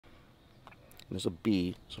There's a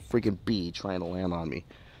bee. There's a freaking bee trying to land on me.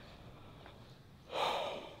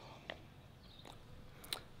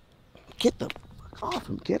 Get the fuck off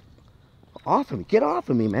him. Get off him. Get off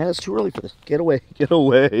of me, man. It's too early for this. Get away. Get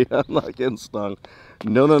away. I'm not getting stung.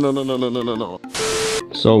 No, no, no, no, no, no, no, no, no.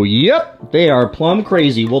 So, yep, they are plum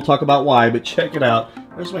crazy. We'll talk about why, but check it out.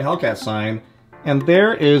 There's my Hellcat sign, and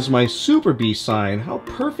there is my Superbee sign. How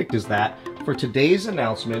perfect is that for today's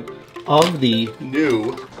announcement of the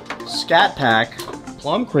new Scat Pack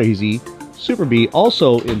Plum Crazy Superbee,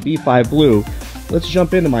 also in B5 Blue. Let's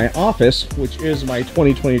jump into my office, which is my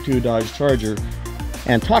 2022 Dodge Charger,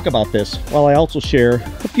 and talk about this while I also share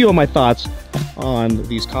a few of my thoughts on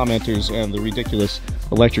these commenters and the ridiculous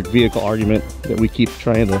electric vehicle argument that we keep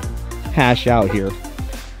trying to hash out here.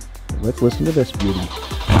 Let's listen to this beauty.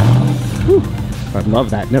 Whew. I love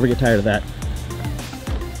that. Never get tired of that.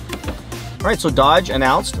 All right, so Dodge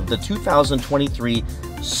announced the 2023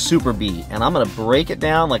 Superbee, and I'm going to break it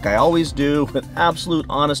down like I always do with absolute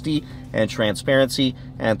honesty and transparency.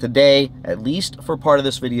 And today, at least for part of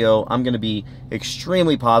this video, I'm going to be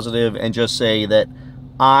extremely positive and just say that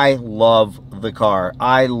I love the car.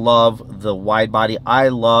 I love the wide body. I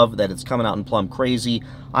love that it's coming out in Plum Crazy.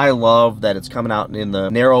 I love that it's coming out in the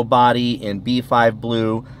narrow body in B5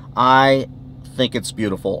 Blue. I think it's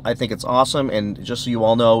beautiful. I think it's awesome, and just so you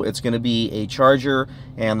all know, it's going to be a Charger,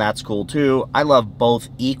 and that's cool too. I love both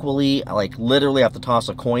equally. I like literally have to toss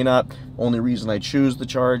a coin up. Only reason I choose the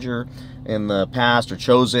Charger in the past, or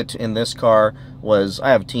chose it in this car, was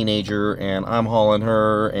I have a teenager and I'm hauling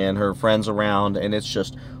her and her friends around, and it's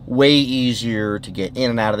just way easier to get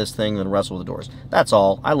in and out of this thing than wrestle with the doors. That's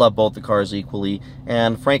all. I love both the cars equally,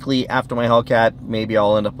 and frankly, after my Hellcat, maybe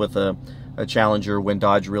I'll end up with a Challenger when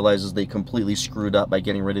Dodge realizes they completely screwed up by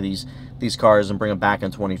getting rid of these cars and bring them back in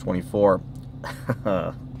 2024.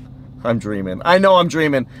 I'm dreaming. I know I'm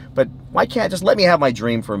dreaming, but why can't just let me have my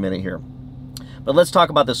dream for a minute here? But let's talk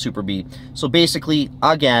about the Superbee. So basically,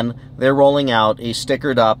 again, they're rolling out a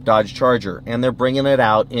stickered up Dodge Charger, and they're bringing it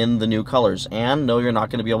out in the new colors. And no, you're not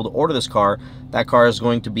going to be able to order this car. That car is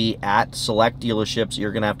going to be at select dealerships.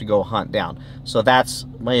 You're going to have to go hunt down. So that's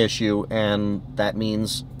my issue, and that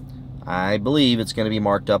means I believe it's going to be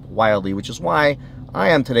marked up wildly, which is why I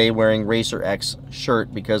am today wearing Racer X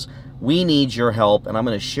shirt, because we need your help, and I'm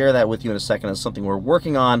going to share that with you in a second as something we're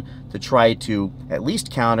working on to try to at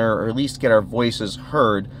least counter, or at least get our voices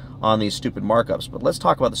heard on these stupid markups. But let's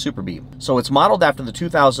talk about the Superbee. So it's modeled after the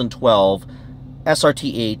 2012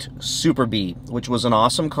 SRT8 Superbee, which was an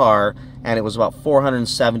awesome car, and it was about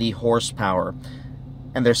 470 horsepower.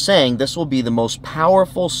 And they're saying this will be the most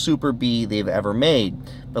powerful Superbee they've ever made.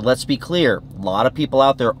 But let's be clear, a lot of people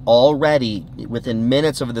out there already, within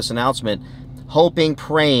minutes of this announcement, hoping,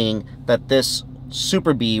 praying that this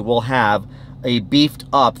Superbee will have a beefed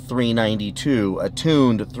up 392, a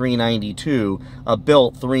tuned 392, a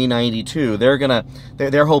built 392.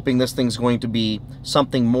 They're hoping this thing's going to be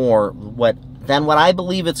something more than what I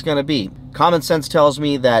believe it's going to be. Common sense tells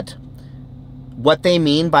me that what they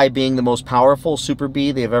mean by being the most powerful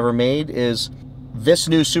Superbee they've ever made is this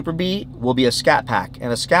new Superbee will be a Scat Pack,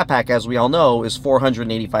 and a Scat Pack, as we all know, is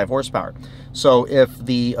 485 horsepower. So if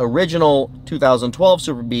the original 2012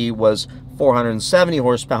 Superbee was 470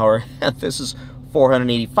 horsepower, and this is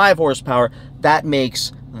 485 horsepower, that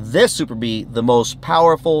makes this Superbee the most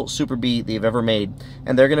powerful Superbee they've ever made.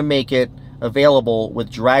 And they're going to make it available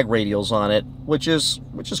with drag radials on it, which is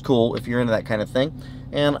cool if you're into that kind of thing.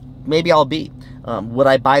 And maybe I'll be. Would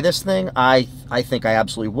I buy this thing? I think I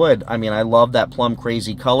absolutely would. I mean, I love that Plum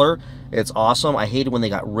Crazy color. It's awesome. I hated when they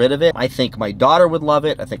got rid of it. I think my daughter would love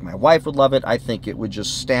it. I think my wife would love it. I think it would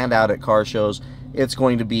just stand out at car shows. It's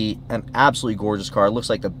going to be an absolutely gorgeous car. It looks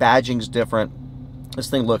like the badging's different. This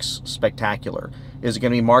thing looks spectacular. Is it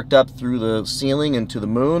going to be marked up through the ceiling and to the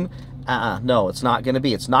moon? No, it's not going to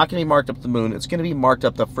be. It's not going to be marked up to the moon. It's going to be marked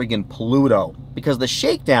up to friggin' Pluto. Because the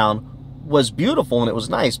shakedown was beautiful and it was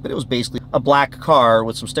nice, but it was basically a black car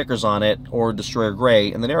with some stickers on it, or Destroyer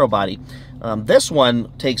Gray in the narrow body. This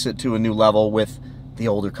one takes it to a new level with the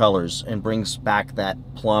older colors and brings back that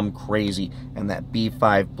Plum Crazy and that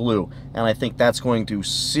B5 Blue. And I think that's going to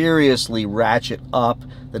seriously ratchet up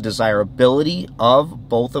the desirability of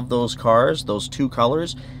both of those cars, those two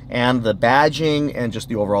colors, and the badging and just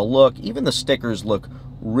the overall look. Even the stickers look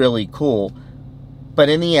really cool. But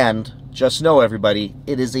in the end, just know, everybody,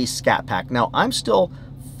 it is a Scat Pack. Now, I'm still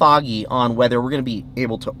foggy on whether we're going to be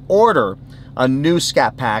able to order a new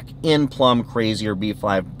Scat Pack in Plum Crazy or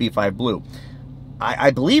B5 Blue.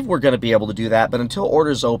 I believe we're going to be able to do that, but until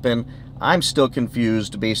orders open, I'm still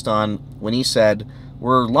confused based on when he said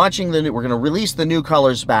we're launching we're going to release the new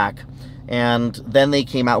colors back, and then they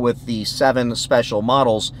came out with the 7 special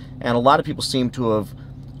models, and a lot of people seem to have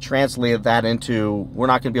translated that into, we're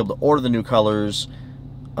not going to be able to order the new colors.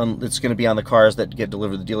 It's going to be on the cars that get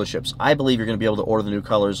delivered to the dealerships. I believe you're going to be able to order the new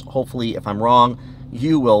colors. Hopefully, if I'm wrong,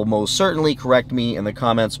 you will most certainly correct me in the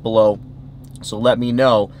comments below, so let me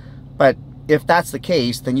know. But if that's the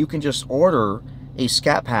case, then you can just order a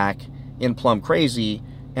Scat Pack in Plum Crazy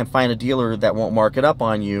and find a dealer that won't mark it up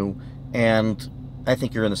on you, and I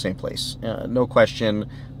think you're in the same place. No question,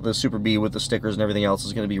 the Superbee with the stickers and everything else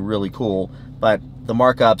is going to be really cool, but the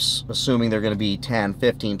markups, assuming they're going to be $10,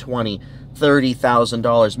 $15, $20,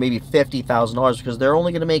 $30,000, maybe $50,000, because they're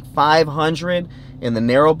only going to make 500 in the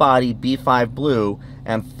narrow body B5 Blue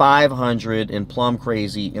and 500 in Plum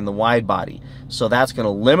Crazy in the wide body. So that's going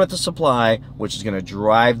to limit the supply, which is going to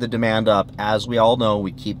drive the demand up, as we all know,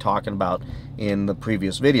 we keep talking about in the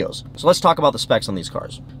previous videos. So let's talk about the specs on these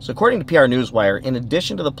cars. So according to PR Newswire, in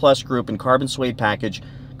addition to the Plus Group and Carbon Suede package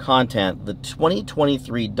content, the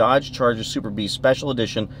 2023 Dodge Charger Superbee Special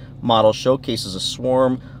Edition model showcases a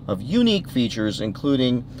swarm of unique features,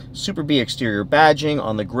 including Superbee exterior badging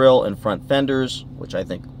on the grille and front fenders, which I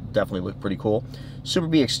think definitely look pretty cool,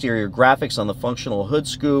 Superbee exterior graphics on the functional hood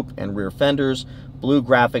scoop and rear fenders, blue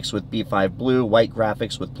graphics with B5 Blue, white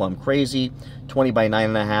graphics with Plum Crazy, 20 by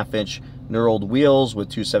 9.5 inch knurled wheels with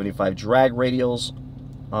 275 drag radials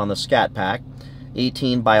on the Scat Pack,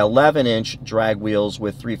 18 by 11 inch drag wheels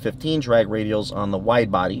with 315 drag radials on the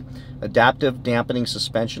wide body, adaptive dampening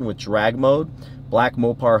suspension with drag mode, black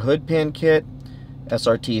Mopar hood pin kit,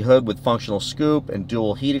 SRT hood with functional scoop and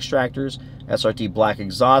dual heat extractors, SRT black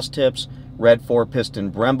exhaust tips, red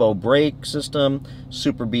 4-piston Brembo brake system,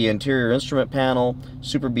 Superbee interior instrument panel,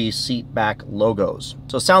 Superbee seat back logos.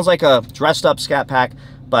 So it sounds like a dressed up Scat Pack,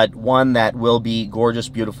 but one that will be gorgeous,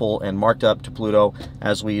 beautiful, and marked up to Pluto,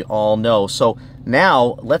 as we all know. So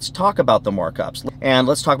now let's talk about the markups, and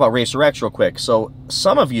let's talk about Racer X real quick. So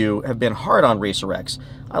some of you have been hard on Racer X.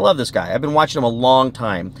 I love this guy. I've been watching him a long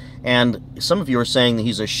time, and some of you are saying that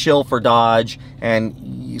he's a shill for Dodge, and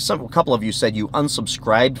a couple of you said you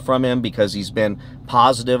unsubscribed from him because he's been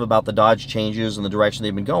positive about the Dodge changes and the direction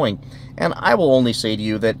they've been going. And I will only say to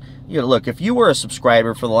you that, look, if you were a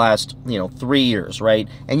subscriber for the last, 3 years, right,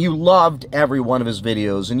 and you loved every one of his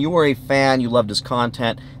videos, and you were a fan, you loved his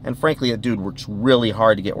content, and frankly, that dude works really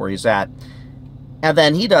hard to get where he's at, and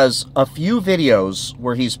then he does a few videos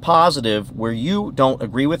where he's positive, where you don't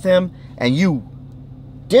agree with him, and you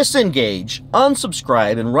disengage,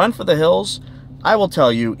 unsubscribe, and run for the hills, I will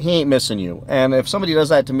tell you, he ain't missing you. And if somebody does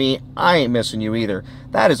that to me, I ain't missing you either.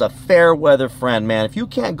 That is a fair weather friend, man. If you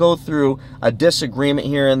can't go through a disagreement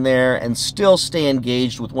here and there and still stay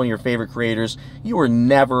engaged with one of your favorite creators, you were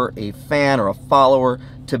never a fan or a follower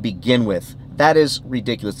to begin with. That is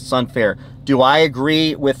ridiculous. It's unfair. Do I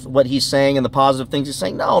agree with what he's saying and the positive things he's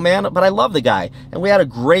saying? No, man, but I love the guy. And we had a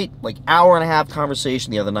great, hour-and-a-half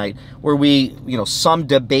conversation the other night where we, some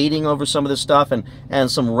debating over some of this stuff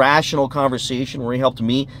and some rational conversation where he helped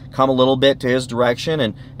me come a little bit to his direction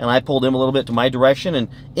and I pulled him a little bit to my direction. And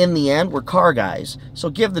in the end, we're car guys. So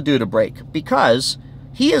give the dude a break, because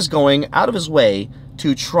he is going out of his way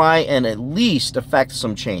to try and at least affect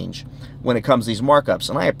some change when it comes to these markups.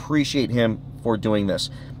 And I appreciate him for doing this.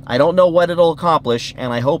 I don't know what it'll accomplish,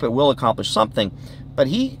 and I hope it will accomplish something, but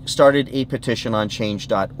he started a petition on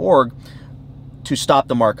change.org to stop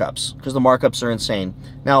the markups, because the markups are insane.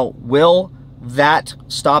 Now, will that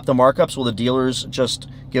stop the markups? Will the dealers just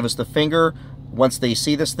give us the finger once they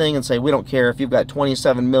see this thing and say, we don't care if you've got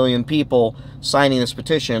 27 million people signing this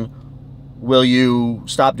petition, will you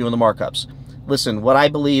stop doing the markups? Listen, what I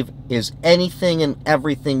believe is anything and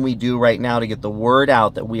everything we do right now to get the word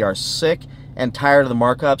out that we are sick and tired of the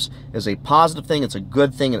markups is a positive thing, it's a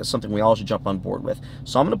good thing, and it's something we all should jump on board with.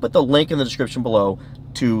 So I'm going to put the link in the description below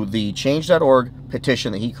to the change.org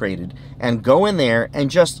petition that he created, and go in there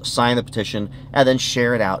and just sign the petition and then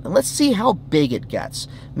share it out. And let's see how big it gets.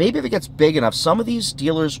 Maybe if it gets big enough, some of these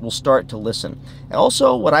dealers will start to listen. And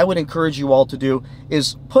also, what I would encourage you all to do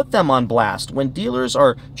is put them on blast. When dealers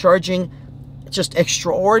are charging just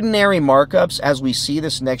extraordinary markups as we see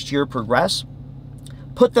this next year progress,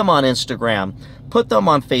 put them on Instagram, put them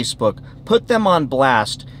on Facebook, put them on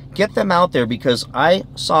blast, get them out there, because I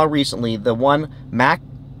saw recently the one Mac,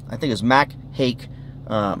 I think it's Mac Hake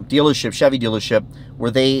dealership, Chevy dealership,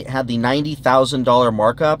 where they had the $90,000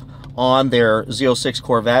 markup on their Z06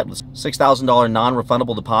 Corvette with $6,000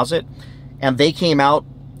 non-refundable deposit, and they came out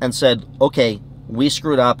and said, okay, we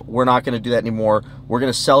screwed up, we're not going to do that anymore, we're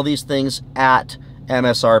going to sell these things at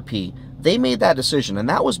MSRP. They made that decision, and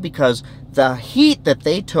that was because the heat that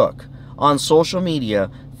they took on social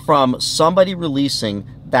media from somebody releasing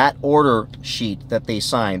that order sheet that they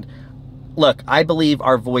signed. Look, I believe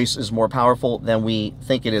our voice is more powerful than we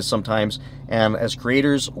think it is sometimes, and as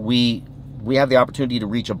creators, we have the opportunity to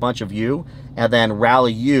reach a bunch of you and then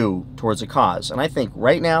rally you towards a cause. And I think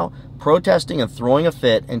right now, protesting and throwing a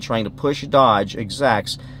fit and trying to push Dodge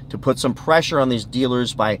execs to put some pressure on these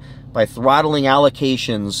dealers by throttling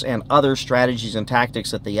allocations and other strategies and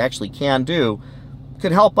tactics that they actually can do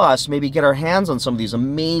could help us maybe get our hands on some of these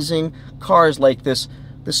amazing cars like the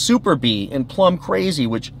Superbee in Plum Crazy,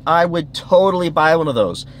 which I would totally buy one of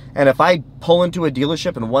those. And if I pull into a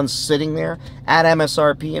dealership and one's sitting there at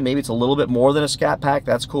MSRP and maybe it's a little bit more than a Scat Pack,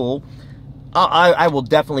 that's cool. I will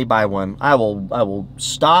definitely buy one. I will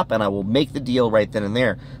stop and I will make the deal right then and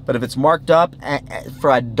there. But if it's marked up for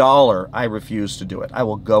 $1, I refuse to do it. I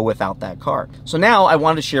will go without that car. So now I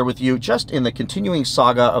wanted to share with you, just in the continuing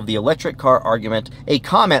saga of the electric car argument, a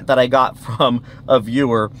comment that I got from a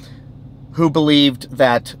viewer who believed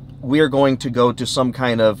that we're going to go to some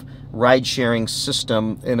kind of ride-sharing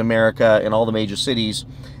system in America in all the major cities,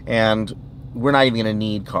 and we're not even going to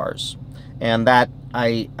need cars. And that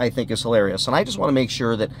I think is hilarious. And I just want to make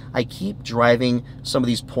sure that I keep driving some of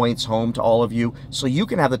these points home to all of you so you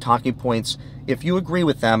can have the talking points, if you agree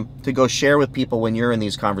with them, to go share with people when you're in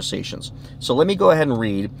these conversations. So let me go ahead and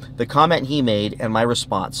read the comment he made and my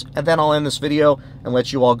response. And then I'll end this video and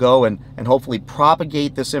let you all go and hopefully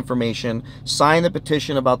propagate this information, sign the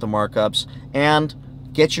petition about the markups, and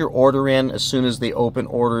get your order in as soon as they open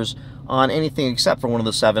orders on anything except for one of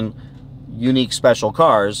the 7 unique special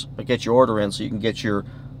cars, but get your order in so you can get your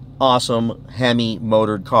awesome Hemi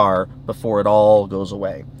motored car before it all goes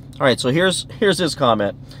away. All right, so here's his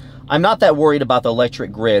comment. I'm not that worried about the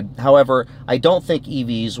electric grid. However, I don't think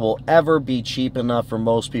EVs will ever be cheap enough for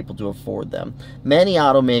most people to afford them. Many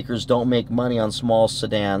automakers don't make money on small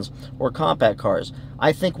sedans or compact cars.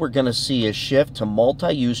 I think we're going to see a shift to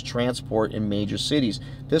multi-use transport in major cities.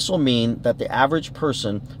 This will mean that the average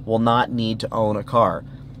person will not need to own a car.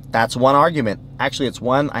 That's one argument. Actually, it's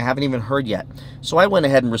one I haven't even heard yet. So I went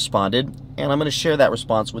ahead and responded, and I'm going to share that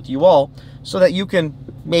response with you all so that you can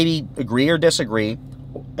maybe agree or disagree.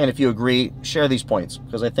 And if you agree, share these points,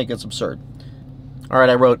 because I think it's absurd. All right,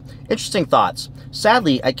 I wrote, interesting thoughts.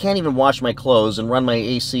 Sadly, I can't even wash my clothes and run my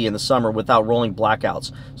AC in the summer without rolling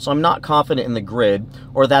blackouts, so I'm not confident in the grid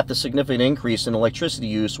or that the significant increase in electricity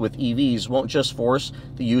use with EVs won't just force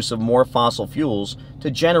the use of more fossil fuels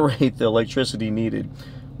to generate the electricity needed,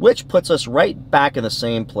 which puts us right back in the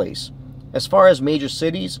same place. As far as major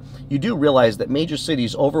cities, you do realize that major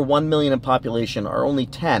cities over 1 million in population are only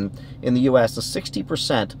 10 in the US. The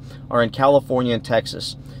 60% are in California and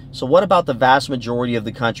Texas. So what about the vast majority of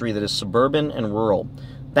the country that is suburban and rural?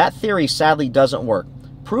 That theory sadly doesn't work.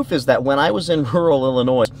 Proof is that when I was in rural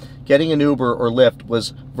Illinois, getting an Uber or Lyft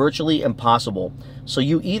was virtually impossible. So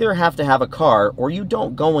you either have to have a car or you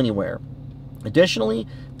don't go anywhere. Additionally,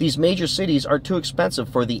 these major cities are too expensive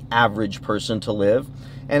for the average person to live,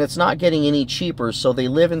 and it's not getting any cheaper, so they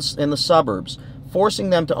live in the suburbs,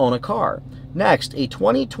 forcing them to own a car. Next, a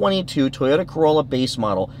 2022 Toyota Corolla base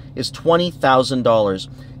model is $20,000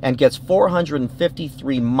 and gets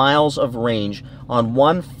 453 miles of range on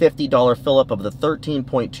one $50 fill-up of the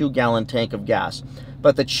 13.2-gallon tank of gas.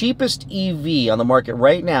 But the cheapest EV on the market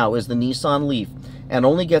right now is the Nissan Leaf, and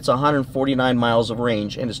only gets 149 miles of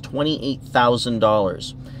range and is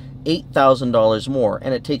 $28,000. $8,000 more,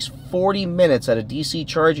 and it takes 40 minutes at a DC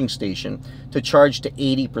charging station to charge to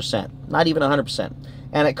 80%, not even 100%,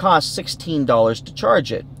 and it costs $16 to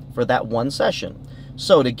charge it for that one session.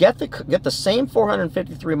 So to get the same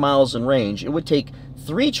 453 miles in range, it would take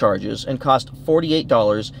 3 charges and cost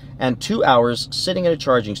 $48 and 2 hours sitting at a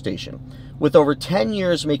charging station. With over 10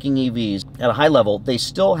 years making EVs at a high level, they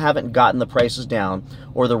still haven't gotten the prices down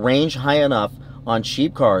or the range high enough on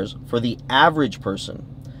cheap cars for the average person.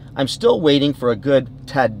 I'm still waiting for a good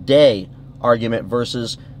today argument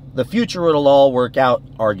versus the future it'll all work out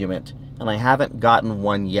argument, and I haven't gotten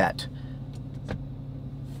one yet.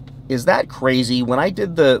 Is that crazy? When I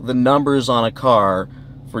did the numbers on a car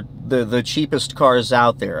for the cheapest cars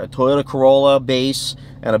out there, a Toyota Corolla base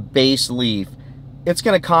and a base Leaf, it's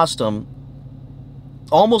going to cost them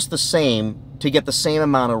almost the same to get the same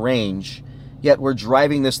amount of range, yet we're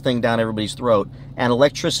driving this thing down everybody's throat, and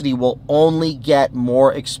electricity will only get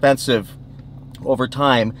more expensive over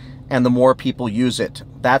time and the more people use it.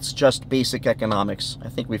 That's just basic economics. I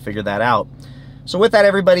think we figured that out. So with that,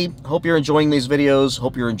 everybody, hope you're enjoying these videos.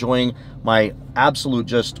 Hope you're enjoying my absolute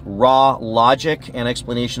just raw logic and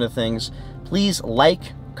explanation of things. Please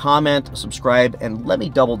like, comment, subscribe, and let me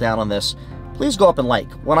double down on this. Please go up and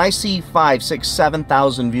like. When I see 5, 6,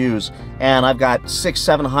 7,000 views and I've got 600,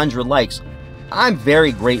 700 likes, I'm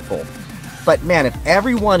very grateful. But man, if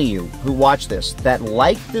every one of you who watched this that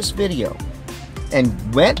liked this video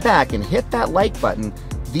and went back and hit that like button,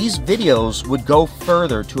 these videos would go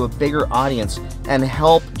further to a bigger audience and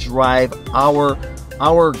help drive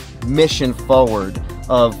our mission forward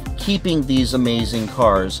of keeping these amazing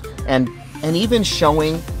cars, and even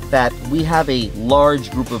showing that we have a large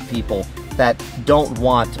group of people that don't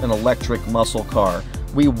want an electric muscle car.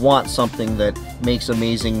 We want something that makes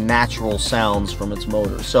amazing natural sounds from its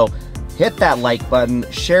motor. So hit that like button,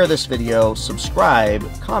 share this video, subscribe,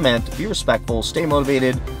 comment, be respectful, stay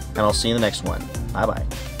motivated, and I'll see you in the next one.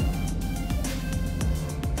 Bye-bye.